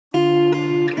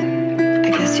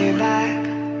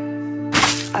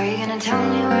gonna tell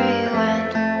me where you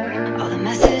went? All the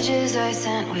messages I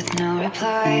sent with no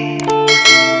reply.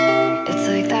 It's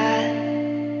like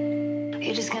that.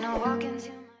 You're just gonna walk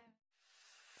into my...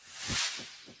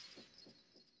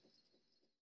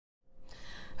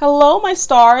 Hello my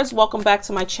stars, welcome back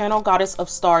to my channel, Goddess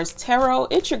of Stars Tarot.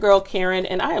 It's your girl Karen,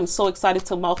 and I am so excited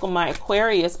to welcome my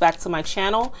Aquarius back to my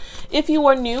channel. If you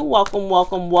are new, welcome,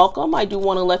 welcome, welcome. I do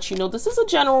want to let you know this is a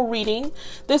general reading.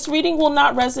 This reading will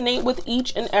not resonate with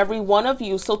each and every one of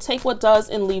you, so take what does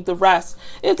and leave the rest.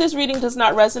 If this reading does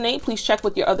not resonate, please check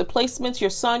with your other placements,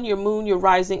 your sun, your moon, your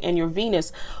rising, and your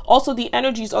Venus. Also, the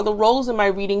energies or the roles in my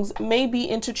readings may be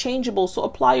interchangeable, so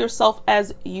apply yourself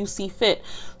as you see fit.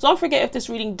 Don't forget, if this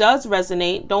reading does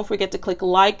resonate, don't forget to click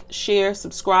like, share,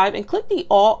 subscribe, and click the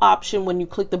all option when you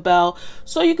click the bell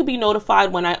so you can be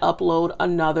notified when I upload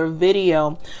another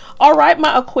video. All right,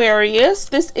 my Aquarius,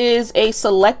 this is a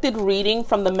selected reading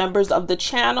from the members of the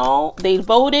channel. They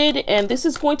voted, and this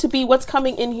is going to be what's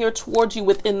coming in here towards you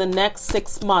within the next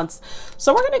 6 months.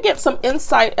 So we're going to get some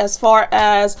insight as far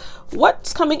as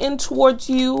what's coming in towards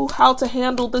you, how to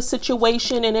handle the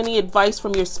situation, and any advice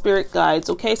from your spirit guides.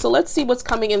 Okay, so let's see what's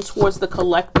coming in towards the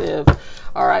collective.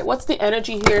 All right, what's the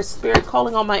energy here? Spirit,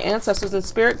 calling on my ancestors and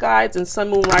spirit guides and sun,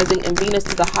 moon, rising, and Venus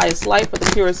to the highest life for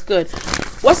the purest good.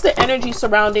 What's the energy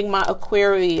surrounding my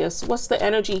Aquarius? What's the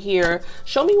energy here?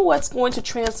 Show me what's going to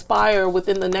transpire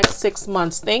within the next 6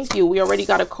 months. Thank you. We already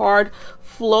got a card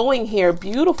flowing here.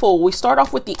 Beautiful. We start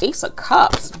off with the Ace of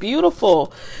Cups.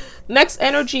 Beautiful. Next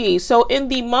energy. So in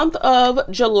the month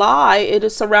of July, it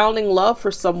is surrounding love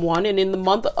for someone. And in the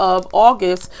month of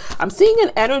August, I'm seeing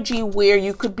an energy where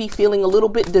you could be feeling a little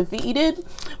bit defeated.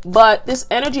 But this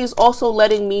energy is also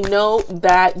letting me know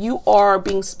that you are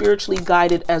being spiritually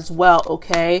guided as well.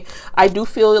 Okay. I do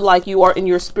feel like you are in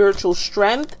your spiritual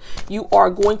strength. You are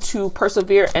going to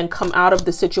persevere and come out of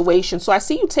the situation. So I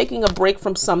see you taking a break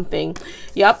from something.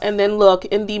 Yep. And then look,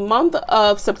 in the month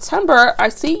of September, I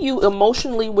see you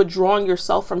emotionally withdrawing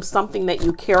yourself from something that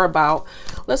you care about.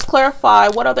 Let's clarify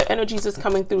what other energies is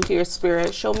coming through here,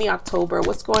 Spirit. Show me October.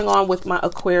 What's going on with my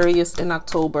Aquarius in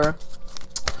October?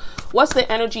 What's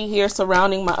the energy here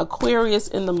surrounding my Aquarius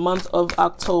in the month of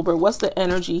October? What's the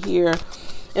energy here?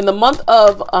 In the month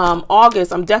of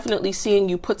August, I'm definitely seeing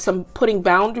you putting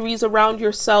boundaries around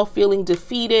yourself, feeling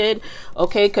defeated.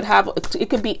 Okay, it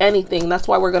could be anything. That's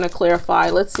why we're going to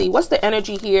clarify. Let's see. What's the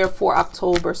energy here for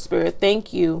October, Spirit?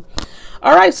 Thank you.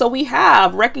 All right, so we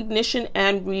have recognition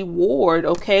and reward.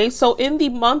 Okay, so in the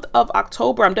month of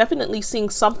October, I'm definitely seeing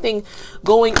something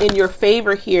going in your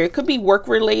favor here. It could be work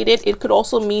related. It could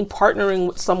also mean partnering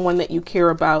with someone that you care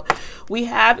about. We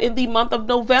have in the month of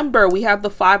November, we have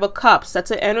the Five of Cups. That's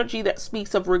an energy that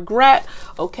speaks of regret.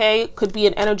 Okay, it could be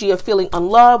an energy of feeling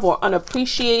unloved or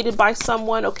unappreciated by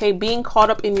someone. Okay, being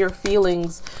caught up in your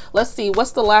feelings. Let's see,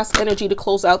 what's the last energy to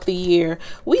close out the year?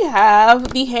 We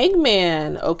have the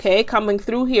Hangman. Okay, coming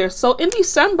through here. So in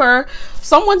December,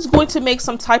 someone's going to make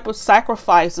some type of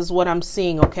sacrifice is what I'm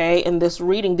seeing. Okay, in this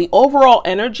reading, the overall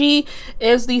energy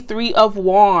is the Three of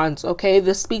Wands. Okay,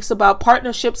 this speaks about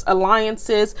partnerships,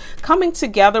 alliances, coming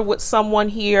together with someone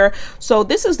here. So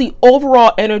this is the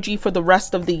overall energy for the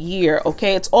rest of the year.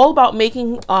 Okay, it's all about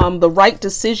making the right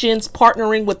decisions,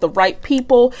 partnering with the right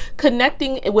people,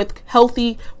 connecting with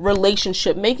healthy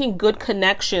relationship, making good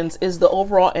connections is the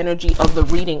overall energy of the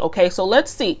reading. Okay, so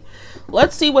let's see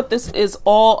what this is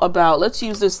all about. Let's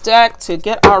use this deck to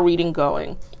get our reading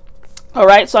going. All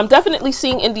right, so I'm definitely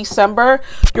seeing in December,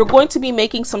 you're going to be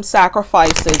making some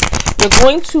sacrifices. You're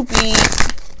going to be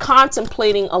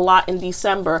contemplating a lot in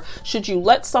December. Should you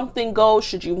let something go?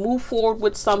 Should you move forward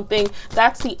with something?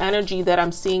 That's the energy that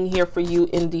I'm seeing here for you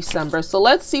in December. So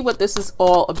let's see what this is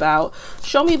all about.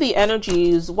 Show me the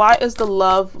energies. Why is the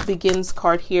Love Begins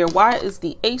card here? Why is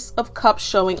the Ace of Cups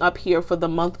showing up here for the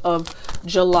month of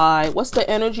July? What's the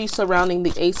energy surrounding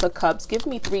the Ace of Cups? Give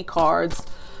me 3 cards.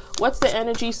 What's the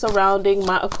energy surrounding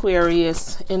my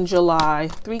Aquarius in July?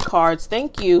 3 cards.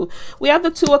 Thank you. We have the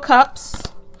Two of Cups.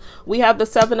 We have the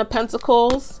Seven of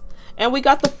Pentacles, and we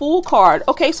got the Fool card.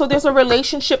 Okay, so there's a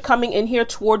relationship coming in here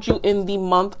towards you in the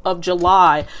month of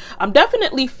July. I'm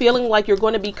definitely feeling like you're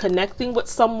going to be connecting with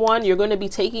someone. You're going to be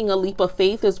taking a leap of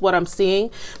faith is what I'm seeing.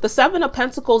 The Seven of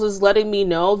Pentacles is letting me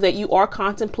know that you are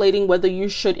contemplating whether you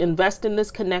should invest in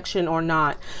this connection or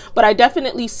not. But I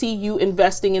definitely see you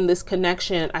investing in this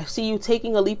connection. I see you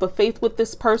taking a leap of faith with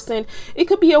this person. It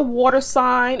could be a water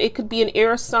sign, it could be an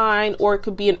air sign, or it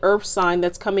could be an earth sign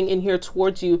that's coming in here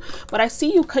towards you. But I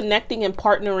see you connecting connecting and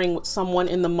partnering with someone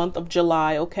in the month of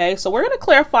July. Okay, so we're going to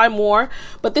clarify more,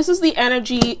 but this is the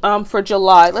energy for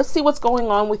July. Let's see what's going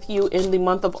on with you in the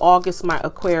month of August, my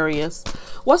Aquarius.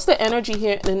 What's the energy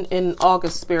here in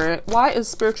August, Spirit? Why is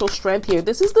spiritual strength here?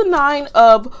 This is the 9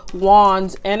 of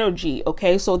Wands energy.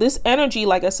 Okay, so this energy,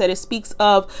 like I said, it speaks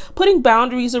of putting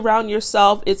boundaries around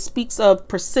yourself. It speaks of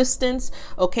persistence.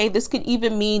 Okay, this could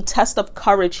even mean test of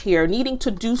courage here, needing to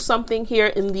do something here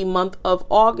in the month of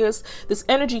August. This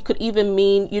energy could even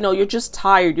mean, you know, you're just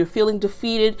tired, you're feeling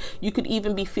defeated, you could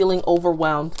even be feeling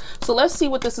overwhelmed. So let's see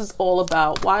what this is all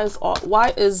about. Why is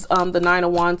the 9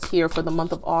 of Wands here for the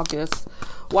month of August?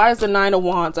 Why is the 9 of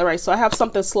Wands? All right, so I have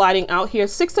something sliding out here.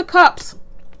 6 of Cups.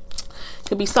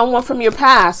 Could be someone from your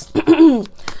past.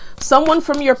 Someone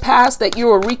from your past that you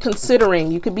are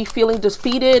reconsidering. You could be feeling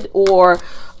defeated or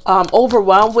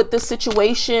overwhelmed with this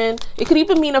situation. It could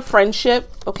even mean a friendship.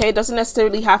 Okay, it doesn't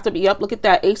necessarily have to be up. Look at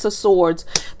that Ace of Swords.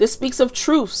 This speaks of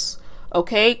truce.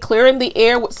 Okay, clearing the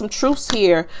air with some truce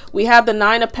here. We have the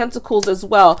 9 of Pentacles as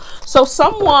well. So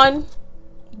someone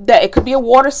that it could be a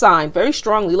water sign, very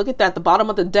strongly. Look at that, the bottom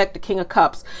of the deck, the King of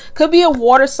Cups. Could be a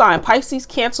water sign, Pisces,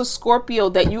 Cancer, Scorpio,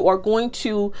 that you are going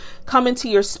to come into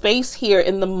your space here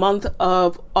in the month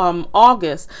of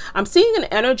August. I'm seeing an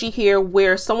energy here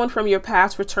where someone from your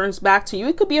past returns back to you.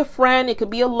 It could be a friend, it could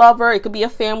be a lover, it could be a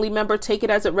family member. Take it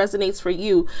as it resonates for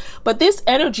you. But this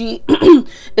energy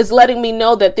is letting me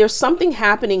know that there's something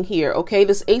happening here. Okay,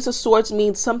 this Ace of Swords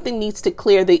means something needs to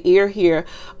clear the air here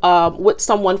with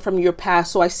someone from your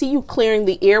past. So I see you clearing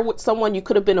the air with someone. You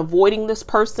could have been avoiding this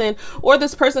person, or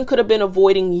this person could have been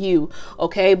avoiding you.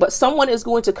 Okay, but someone is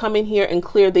going to come in here and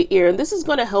clear the air, and this is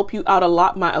going to help you out a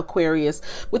lot, my Aquarius.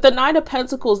 With the 9 of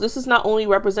Pentacles, this is not only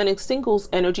representing singles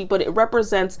energy, but it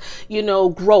represents, you know,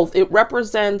 growth. It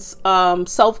represents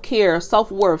self-care,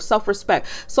 self-worth, self-respect.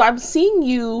 So I'm seeing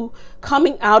you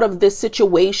coming out of this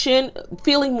situation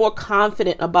feeling more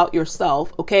confident about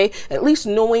yourself. Okay, at least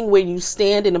knowing where you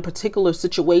stand in a particular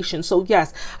situation. So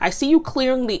yes, I see you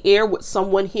clearing the air with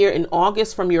someone here in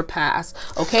August from your past.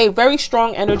 Okay, very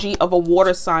strong energy of a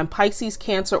water sign, Pisces,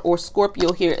 Cancer, or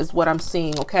Scorpio here is what I'm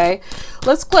seeing. Okay,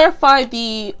 let's clarify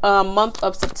the month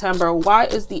of September. Why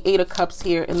is the 8 of Cups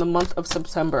here in the month of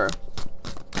September?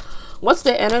 What's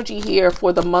the energy here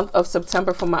for the month of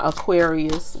September for my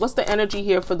Aquarius? What's the energy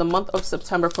here for the month of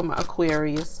September for my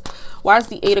Aquarius? Why is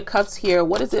the 8 of Cups here?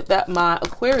 What is it that my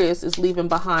Aquarius is leaving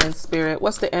behind, Spirit?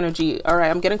 What's the energy? All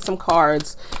right, I'm getting some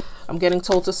cards. I'm getting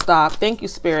told to stop. Thank you,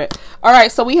 Spirit. All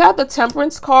right, so we have the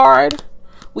Temperance card.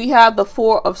 We have the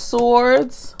 4 of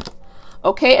Swords.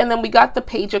 Okay, and then we got the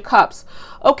Page of Cups.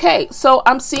 Okay, so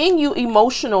I'm seeing you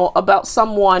emotional about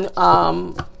someone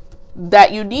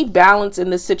that you need balance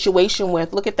in this situation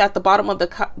with. Look at that, the bottom of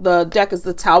the deck is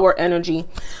the Tower energy.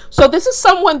 So this is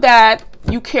someone that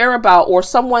you care about, or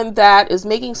someone that is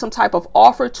making some type of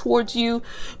offer towards you.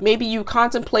 Maybe you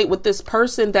contemplate with this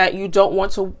person that you don't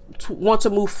want to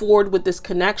move forward with this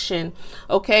connection.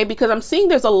 Okay, because I'm seeing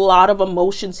there's a lot of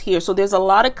emotions here. So there's a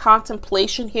lot of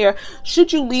contemplation here.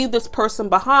 Should you leave this person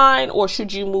behind, or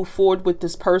should you move forward with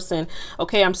this person?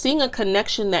 Okay, I'm seeing a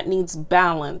connection that needs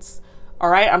balance. All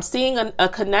right, I'm seeing a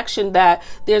connection that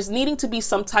there's needing to be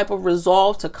some type of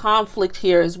resolve to conflict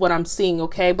here is what I'm seeing.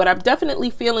 Okay, but I'm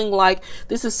definitely feeling like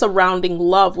this is surrounding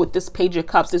love with this Page of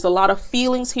Cups. There's a lot of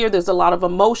feelings here. There's a lot of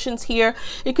emotions here.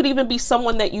 It could even be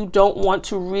someone that you don't want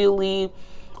to really,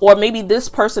 or maybe this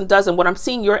person doesn't. What I'm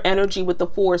seeing your energy with the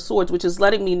 4 of Swords, which is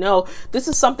letting me know this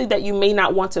is something that you may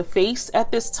not want to face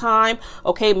at this time.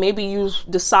 Okay, maybe you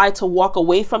decide to walk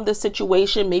away from this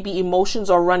situation. Maybe emotions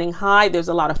are running high. There's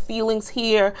a lot of feelings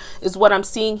here is what I'm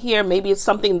seeing here. Maybe it's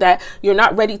something that you're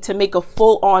not ready to make a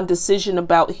full-on decision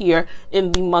about here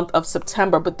in the month of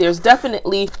September, but there's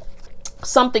definitely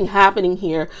something happening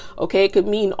here. Okay, it could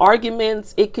mean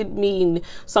arguments, it could mean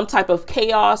some type of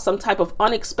chaos, some type of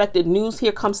unexpected news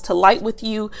here comes to light with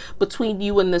you, between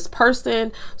you and this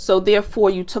person. So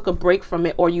therefore you took a break from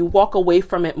it, or you walk away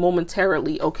from it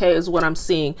momentarily. Okay, is what I'm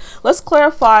seeing. Let's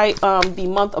clarify the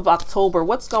month of October.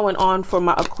 What's going on for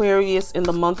my Aquarius in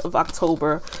the month of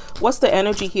October? What's the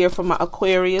energy here for my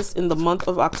Aquarius in the month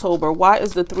of October? Why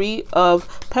is the 3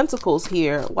 of Pentacles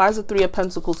here? Why is the 3 of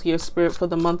Pentacles here, Spirit, for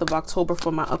the month of October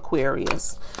for my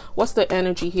Aquarius? What's the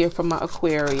energy here for my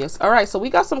Aquarius? All right, so we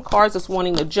got some cards that's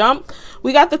wanting to jump.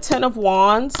 We got the 10 of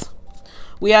Wands.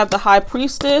 We have the High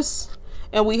Priestess.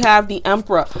 And we have the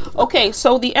Emperor. Okay,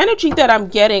 so the energy that I'm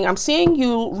getting, I'm seeing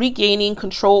you regaining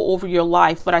control over your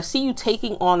life, but I see you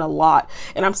taking on a lot.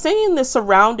 And I'm saying the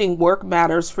surrounding work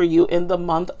matters for you in the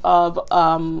month of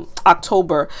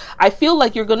October. I feel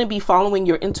like you're going to be following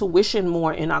your intuition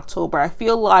more in October. I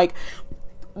feel like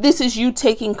this is you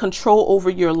taking control over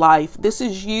your life. This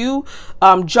is you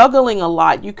juggling a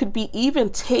lot. You could be even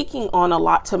taking on a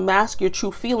lot to mask your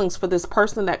true feelings for this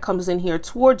person that comes in here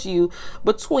towards you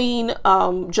between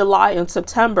July and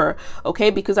September. Okay,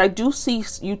 because I do see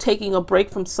you taking a break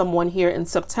from someone here in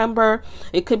September.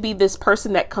 It could be this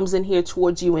person that comes in here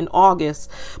towards you in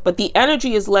August. But the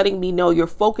energy is letting me know your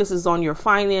focus is on your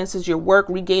finances, your work,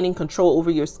 regaining control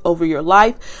over your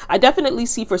life. I definitely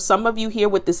see for some of you here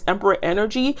with this Emperor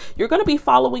energy, you're going to be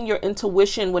following your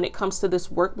intuition when it comes to this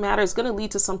work matter. It's going to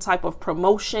lead to some type of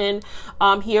promotion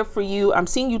here for you. I'm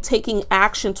seeing you taking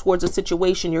action towards a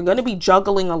situation. You're going to be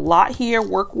juggling a lot here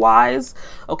work wise.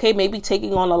 Okay, maybe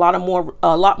taking on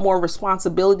a lot more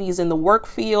responsibilities in the work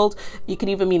field. You could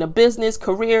even mean a business,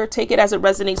 career. Take it as it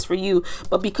resonates for you.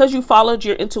 But because you followed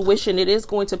your intuition, it is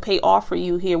going to pay off for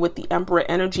you here with the Emperor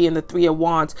energy and the Three of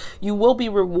Wands. You will be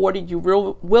rewarded. You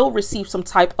will receive some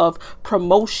type of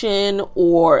promotion,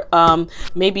 or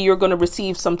maybe you're going to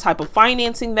receive some type of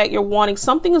financing that you're wanting.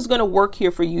 Something is going to work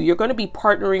here for you. You're going to be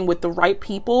partnering with the right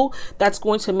people that's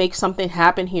going to make something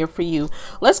happen here for you.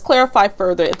 Let's clarify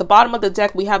further. At the bottom of the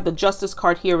deck, we have the Justice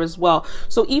card here as well.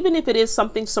 So even if it is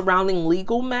something surrounding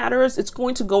legal matters, it's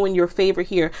going to go in your favor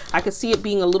here. I could see it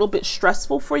being a little bit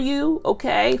stressful for you,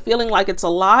 okay? Feeling like it's a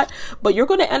lot, but you're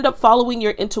going to end up following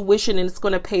your intuition and it's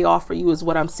going to pay off for you is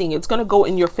what I'm seeing. It's going to go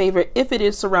in your favor if it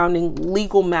is surrounding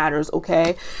legal matters,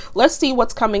 okay? Let's see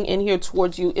what's coming in here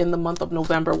towards you in the month of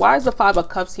November. Why is the Five of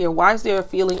Cups here? Why is there a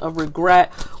feeling of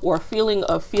regret or a feeling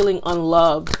of feeling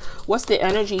unloved? What's the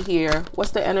energy here?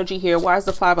 What's the energy here? Why is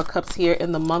the Five of Cups here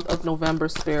in the month of November,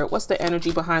 Spirit? What's the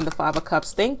energy behind the Five of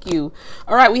Cups? Thank you.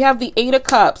 All right, we have the Eight of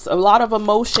Cups, a lot of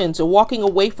emotions. You're walking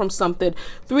away from something.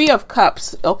 Three of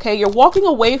Cups, okay? You're walking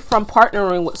away from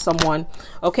partnering with someone,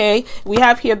 okay? We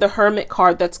have here the Hermit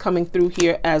card that's coming through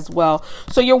here as well.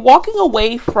 So you're walking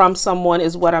away from someone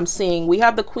is what I'm seeing. We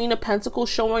have the Queen of Pentacles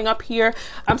showing up here.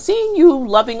 I'm seeing you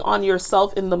loving on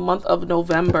yourself in the month of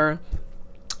November.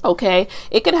 Okay,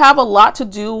 it could have a lot to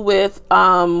do with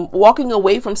walking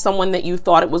away from someone that you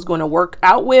thought it was going to work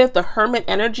out with. The Hermit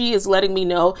energy is letting me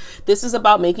know this is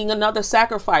about making another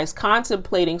sacrifice,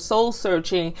 contemplating, soul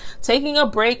searching, taking a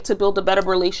break to build a better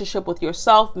relationship with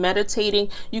yourself, meditating.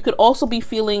 You could also be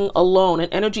feeling alone, an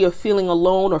energy of feeling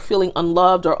alone or feeling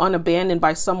unloved or unabandoned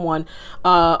by someone.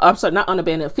 I'm sorry, not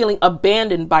unabandoned, feeling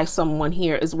abandoned by someone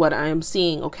here is what I am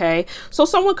seeing. Okay, so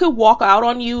someone could walk out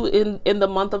on you in the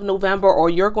month of November, or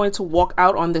you're going to walk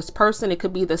out on this person. It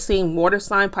could be the same water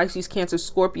sign, Pisces, Cancer,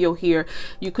 Scorpio here.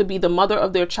 You could be the mother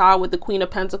of their child with the Queen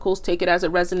of Pentacles. Take it as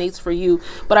it resonates for you.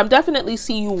 But I'm definitely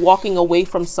see you walking away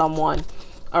from someone,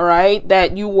 all right,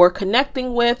 that you were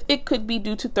connecting with. It could be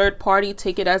due to third party.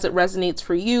 Take it as it resonates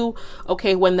for you,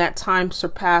 okay, when that time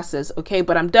surpasses, okay?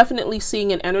 But I'm definitely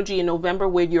seeing an energy in November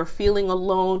where you're feeling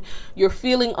alone, you're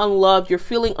feeling unloved, you're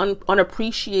feeling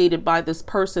unappreciated by this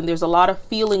person. There's a lot of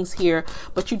feelings here,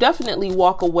 but you definitely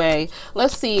walk away.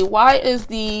 Let's see, why is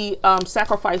the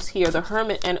sacrifice here, the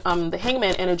Hermit and the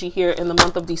Hangman energy here in the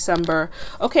month of December?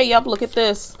 Okay, yep, look at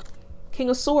this. King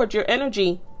of Swords, your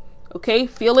energy. Okay,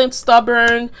 feeling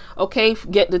stubborn, okay,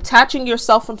 detaching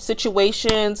yourself from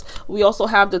situations. We also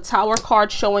have the Tower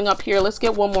card showing up here. Let's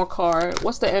get one more card.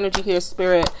 What's the energy here,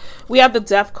 Spirit? We have the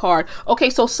Death card. Okay,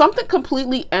 so something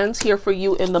completely ends here for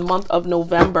you in the month of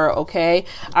November, okay?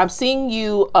 I'm seeing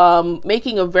you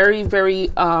making a very, very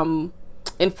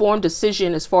informed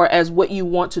decision as far as what you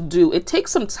want to do. It takes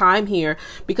some time here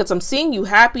because I'm seeing you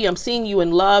happy. I'm seeing you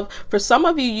in love. For some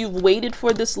of you, you've waited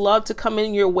for this love to come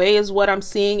in your way is what I'm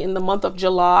seeing in the month of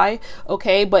July.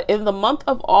 Okay, but in the month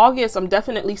of August, I'm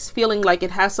definitely feeling like it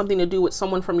has something to do with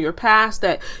someone from your past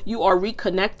that you are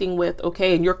reconnecting with.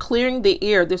 Okay, and you're clearing the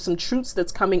air. There's some truths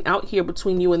that's coming out here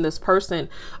between you and this person.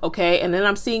 Okay, and then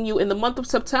I'm seeing you in the month of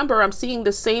September. I'm seeing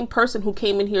the same person who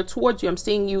came in here towards you. I'm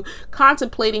seeing you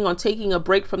contemplating on taking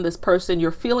a break from this person. You're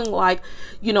feeling like,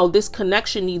 you know, this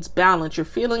connection needs balance. You're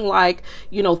feeling like,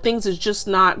 you know, things is just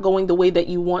not going the way that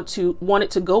you want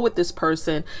it to go with this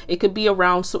person. It could be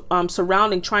around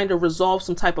surrounding trying to resolve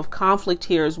some type of conflict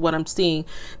here is what I'm seeing.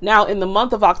 Now in the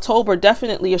month of October,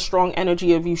 definitely a strong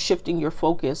energy of you shifting your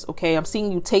focus. Okay, I'm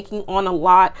seeing you taking on a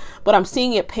lot, but I'm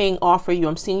seeing it paying off for you.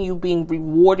 I'm seeing you being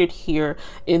rewarded here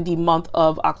in the month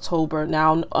of October.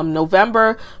 Now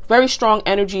November, very strong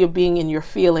energy of being in your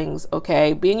feelings. Okay,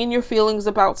 being in your feelings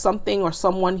about something or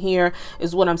someone here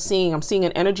is what I'm seeing. I'm seeing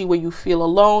an energy where you feel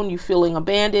alone, you feeling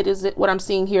abandoned is it what I'm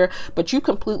seeing here, but you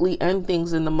completely end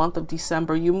things in the month of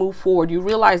December. You move forward. You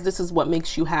realize this is what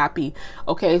makes you happy.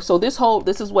 Okay, so this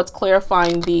is what's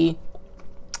clarifying the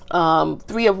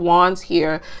Three of Wands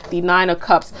here, the Nine of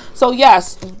Cups. So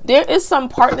yes, there is some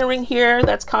partnering here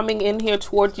that's coming in here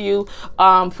toward you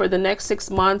for the next 6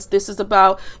 months. This is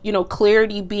about, you know,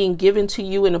 clarity being given to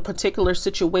you in a particular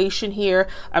situation here.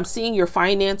 I'm seeing your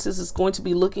finances is going to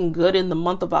be looking good in the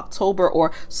month of October,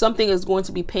 or something is going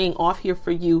to be paying off here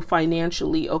for you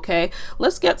financially. Okay,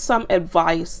 let's get some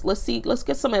advice. Let's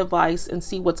get some advice and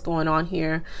see what's going on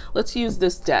here. Let's use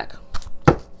this deck.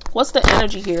 What's the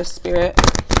energy here, Spirit?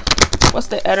 What's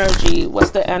the energy?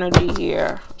 What's the energy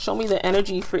here? Show me the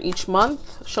energy for each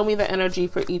month. Show me the energy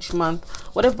for each month.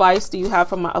 What advice do you have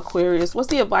for my Aquarius? What's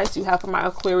the advice you have for my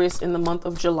Aquarius in the month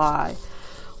of July?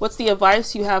 What's the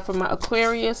advice you have for my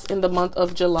Aquarius in the month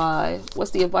of July?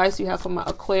 What's the advice you have for my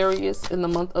Aquarius in the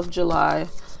month of July?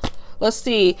 Let's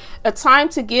see. A time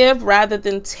to give rather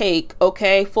than take.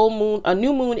 Okay. Full moon, a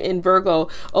new moon in Virgo.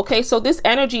 Okay. So this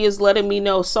energy is letting me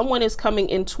know someone is coming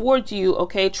in towards you.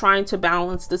 Okay. Trying to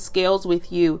balance the scales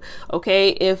with you. Okay.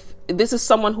 If this is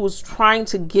someone who's trying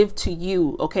to give to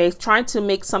you. Okay. Trying to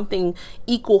make something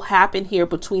equal happen here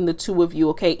between the two of you.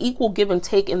 Okay. Equal give and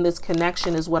take in this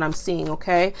connection is what I'm seeing.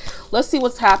 Okay. Let's see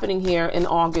what's happening here in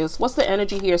August. What's the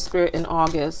energy here, Spirit, in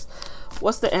August?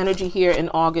 What's the energy here in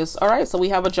August? All right, so we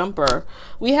have a jumper.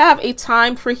 We have a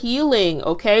time for healing.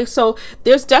 Okay, so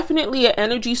there's definitely an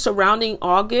energy surrounding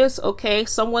August. Okay,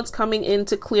 someone's coming in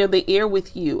to clear the air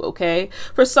with you. Okay,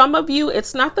 for some of you,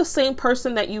 it's not the same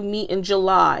person that you meet in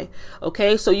July.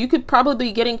 Okay, so you could probably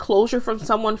be getting closure from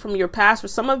someone from your past. For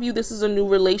some of you, this is a new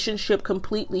relationship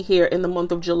completely here in the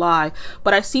month of July.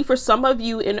 But I see for some of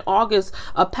you in August,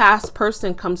 a past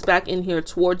person comes back in here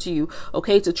towards you.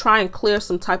 Okay, to try and clear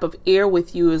some type of air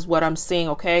with you is what I'm seeing.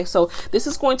 Okay, so this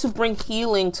is going to bring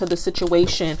healing to the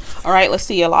situation. All right, let's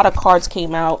see. A lot of cards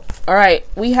came out. All right,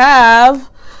 we have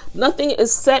nothing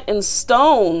is set in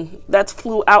stone. That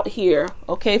flew out here.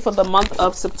 Okay, for the month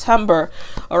of September.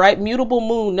 All right, mutable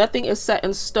moon. Nothing is set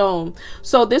in stone.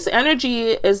 So this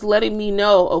energy is letting me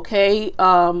know. Okay,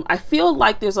 I feel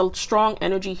like there's a strong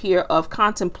energy here of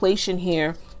contemplation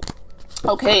here.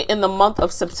 Okay, in the month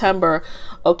of September.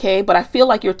 Okay, but I feel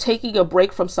like you're taking a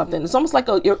break from something. It's almost like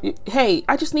hey,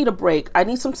 I just need a break. I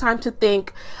need some time to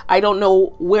think. I don't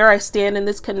know where I stand in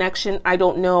this connection. I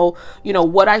don't know, you know,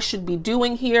 what I should be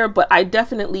doing here, but I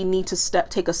definitely need to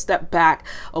take a step back.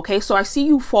 Okay, so I see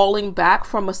you falling back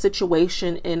from a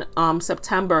situation in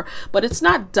September, but it's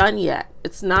not done yet.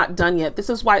 It's not done yet.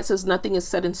 This is why it says nothing is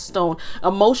set in stone.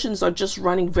 Emotions are just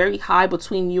running very high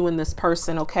between you and this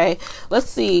person. Okay, let's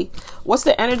see. What's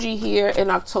the energy here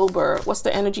in October? What's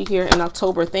the energy here in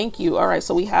October? Thank you. All right,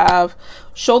 so we have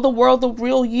show the world the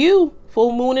real you.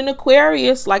 Full moon in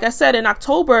Aquarius. Like I said, in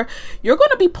October, you're going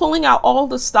to be pulling out all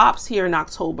the stops here in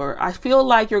October. I feel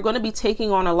like you're going to be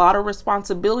taking on a lot of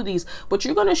responsibilities, but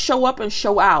you're going to show up and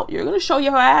show out. You're going to show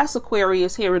your ass,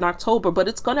 Aquarius, here in October, but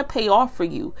it's going to pay off for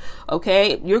you.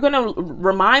 Okay, you're going to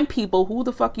remind people who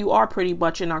the fuck you are pretty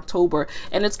much in October,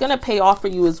 and it's going to pay off for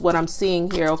you is what I'm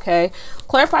seeing here. Okay,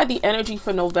 clarify the energy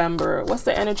for November. What's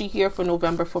the energy here for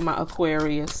November for my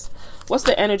Aquarius? What's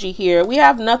the energy here? We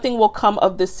have nothing will come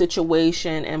of this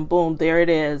situation, and boom, there it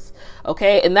is.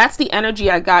 Okay, and that's the energy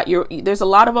I got. There's a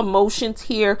lot of emotions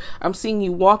here. I'm seeing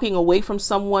you walking away from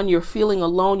someone. You're feeling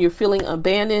alone. You're feeling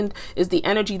abandoned is the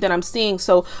energy that I'm seeing.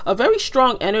 So a very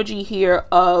strong energy here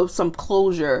of some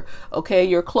closure. Okay,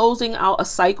 you're closing out a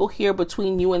cycle here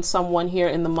between you and someone here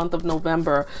in the month of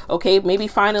November. Okay, maybe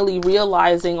finally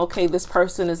realizing, okay, this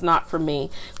person is not for me.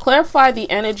 Clarify the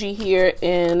energy here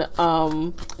in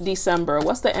December.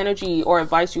 What's the energy or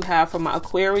advice you have for my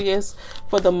Aquarius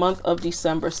for the month of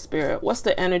December, Spirit? What's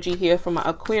the energy here for my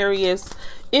Aquarius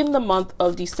in the month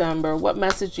of December? What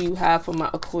message do you have for my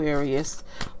Aquarius?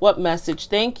 What message?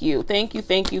 Thank you. Thank you.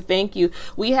 Thank you. Thank you.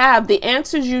 We have the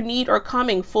answers you need are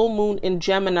coming. Full moon in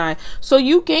Gemini. So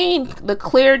you gain the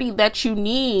clarity that you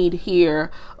need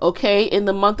here. Okay. In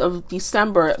the month of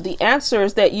December, the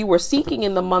answers that you were seeking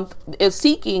in the month is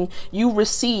seeking you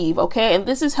receive. Okay. And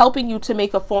this is helping you to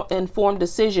make a informed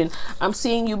decision. I'm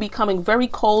seeing you becoming very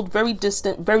cold, very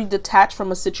distant, very detached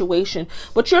from a situation,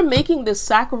 but you're making this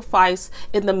sacrifice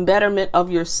in the betterment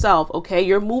of yourself. Okay,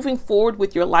 you're moving forward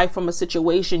with your life from a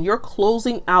situation. You're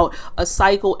closing out a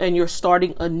cycle and you're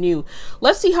starting anew.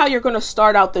 Let's see how you're going to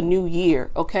start out the new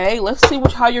year. Okay, let's see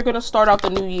how you're going to start out the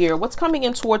new year. What's coming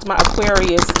in towards my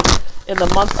Aquarius in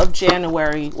the month of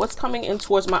January? What's coming in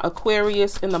towards my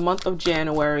Aquarius in the month of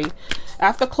January?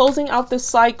 After closing out this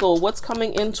cycle, what's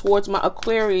coming in towards my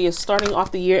Aquarius starting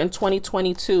off the year in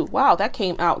 2022? Wow, that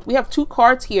came out. We have two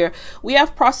cards here. We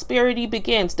have prosperity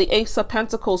begins, the Ace of Pentacles.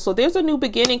 Pentacles. So there's a new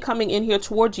beginning coming in here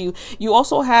towards you. You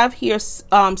also have here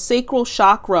sacral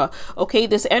chakra. Okay,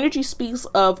 this energy speaks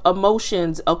of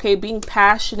emotions. Okay, being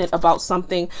passionate about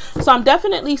something. So I'm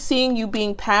definitely seeing you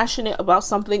being passionate about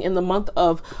something in the month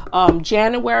of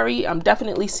January. I'm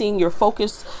definitely seeing your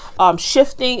focus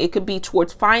shifting. It could be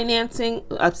towards financing.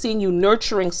 I'm seeing you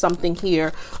nurturing something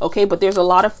here. Okay, but there's a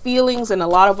lot of feelings and a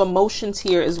lot of emotions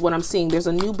here is what I'm seeing. There's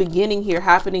a new beginning here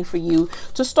happening for you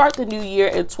to start the new year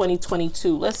in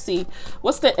 2022. Let's see.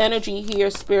 What's the energy here,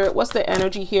 Spirit? What's the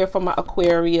energy here for my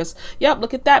Aquarius? Yep,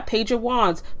 look at that. Page of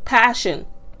Wands. Passion.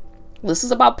 This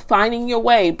is about finding your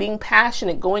way, being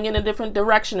passionate, going in a different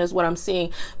direction is what I'm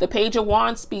seeing. The Page of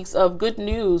Wands speaks of good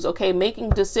news, okay, making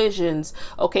decisions,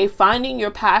 okay, finding your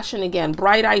passion again,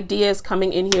 bright ideas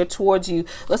coming in here towards you.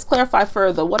 Let's clarify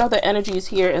further. What other energies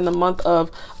here in the month of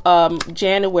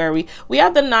January? We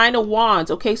have the Nine of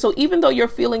Wands, okay, so even though you're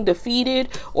feeling defeated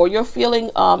or you're feeling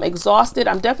exhausted,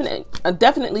 I'm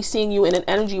definitely seeing you in an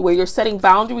energy where you're setting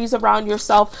boundaries around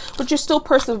yourself, but you're still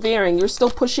persevering, you're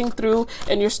still pushing through,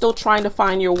 and you're still trying to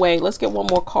find your way. Let's get one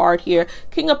more card here.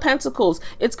 King of Pentacles.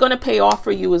 It's going to pay off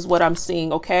for you is what I'm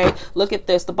seeing. Okay, look at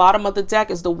this. The bottom of the deck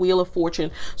is the Wheel of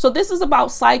Fortune. So this is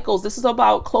about cycles. This is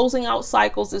about closing out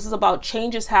cycles. This is about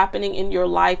changes happening in your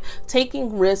life.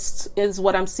 Taking risks is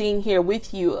what I'm seeing here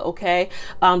with you. Okay,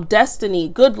 destiny,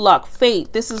 good luck,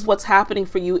 fate. This is what's happening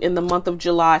for you in the month of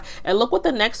July. And look what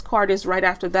the next card is right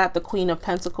after that, the Queen of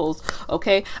Pentacles.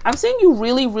 Okay, I'm seeing you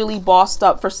really bossed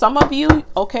up. For some of you,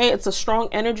 okay, it's a strong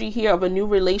energy here of a new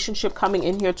relationship coming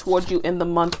in here towards you in the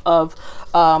month of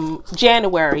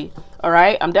January. All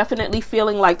right, I'm definitely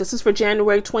feeling like this is for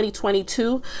January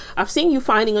 2022. I'm seeing you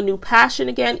finding a new passion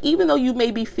again, even though you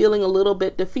may be feeling a little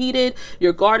bit defeated.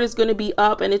 Your guard is going to be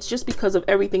up, and it's just because of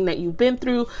everything that you've been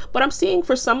through. But I'm seeing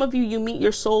for some of you, you meet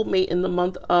your soulmate in the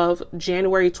month of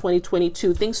January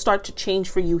 2022. Things start to change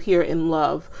for you here in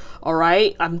love. All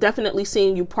right, I'm definitely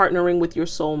seeing you partnering with your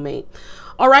soulmate.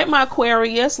 All right, my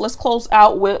Aquarius, let's close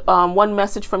out with one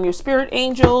message from your spirit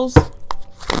angels.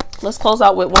 Let's close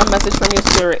out with one message from your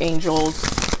spirit angels.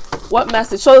 What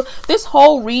message? So this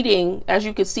whole reading, as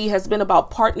you can see, has been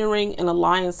about partnering and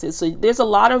alliances. So there's a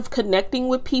lot of connecting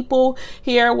with people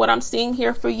here. What I'm seeing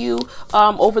here for you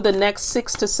over the next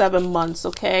 6 to 7 months.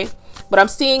 Okay. But I'm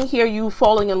seeing here you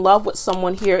falling in love with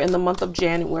someone here in the month of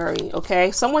January,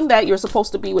 okay? Someone that you're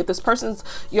supposed to be with. This person's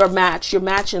your match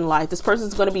in life. This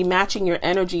person's going to be matching your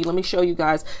energy. Let me show you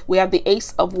guys. We have the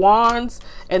Ace of Wands,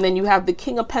 and then you have the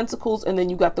King of Pentacles, and then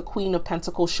you got the Queen of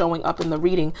Pentacles showing up in the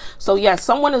reading. So yes,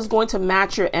 someone is going to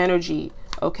match your energy,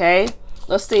 okay?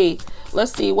 Let's see.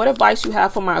 What advice you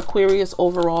have for my Aquarius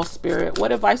overall, Spirit?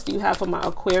 What advice do you have for my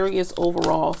Aquarius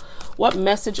overall? What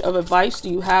message of advice do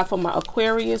you have for my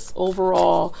Aquarius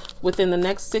overall within the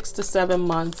next 6 to 7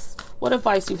 months? What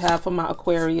advice you have for my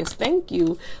Aquarius? Thank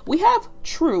you. We have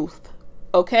truth.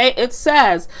 Okay, it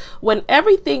says when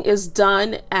everything is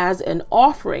done as an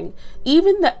offering,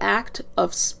 even the act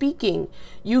of speaking,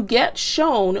 you get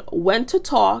shown when to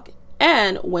talk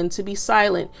and when to be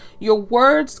silent. Your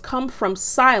words come from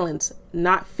silence,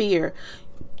 not fear.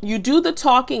 You do the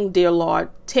talking, dear Lord.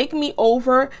 Take me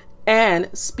over and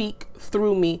speak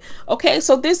through me. Okay,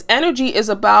 so this energy is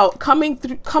about coming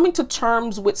to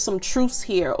terms with some truths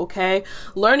here. Okay,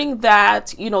 learning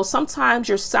that, you know, sometimes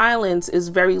your silence is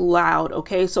very loud.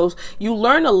 Okay, so you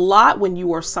learn a lot when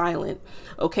you are silent.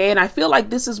 Okay, and I feel like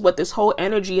this is what this whole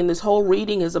energy and this whole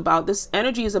reading is about. This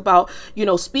energy is about, you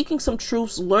know, speaking some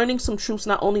truths, learning some truths,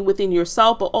 not only within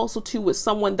yourself, but also too with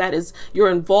someone that is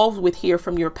you're involved with here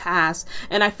from your past.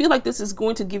 And I feel like this is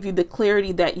going to give you the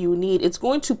clarity that you need. It's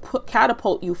going to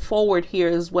catapult you forward here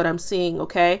is what I'm seeing.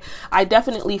 Okay, I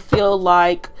definitely feel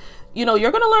like, you know,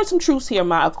 you're going to learn some truths here,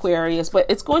 my Aquarius, but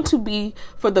it's going to be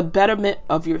for the betterment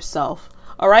of yourself.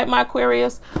 All right, my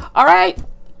Aquarius. All right.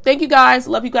 Thank you guys.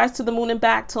 Love you guys to the moon and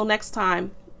back. Till next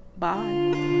time. Bye.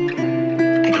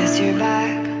 I guess you're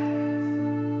back.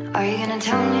 Are you gonna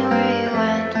tell me where you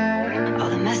went? All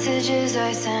the messages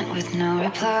I sent with no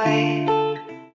reply.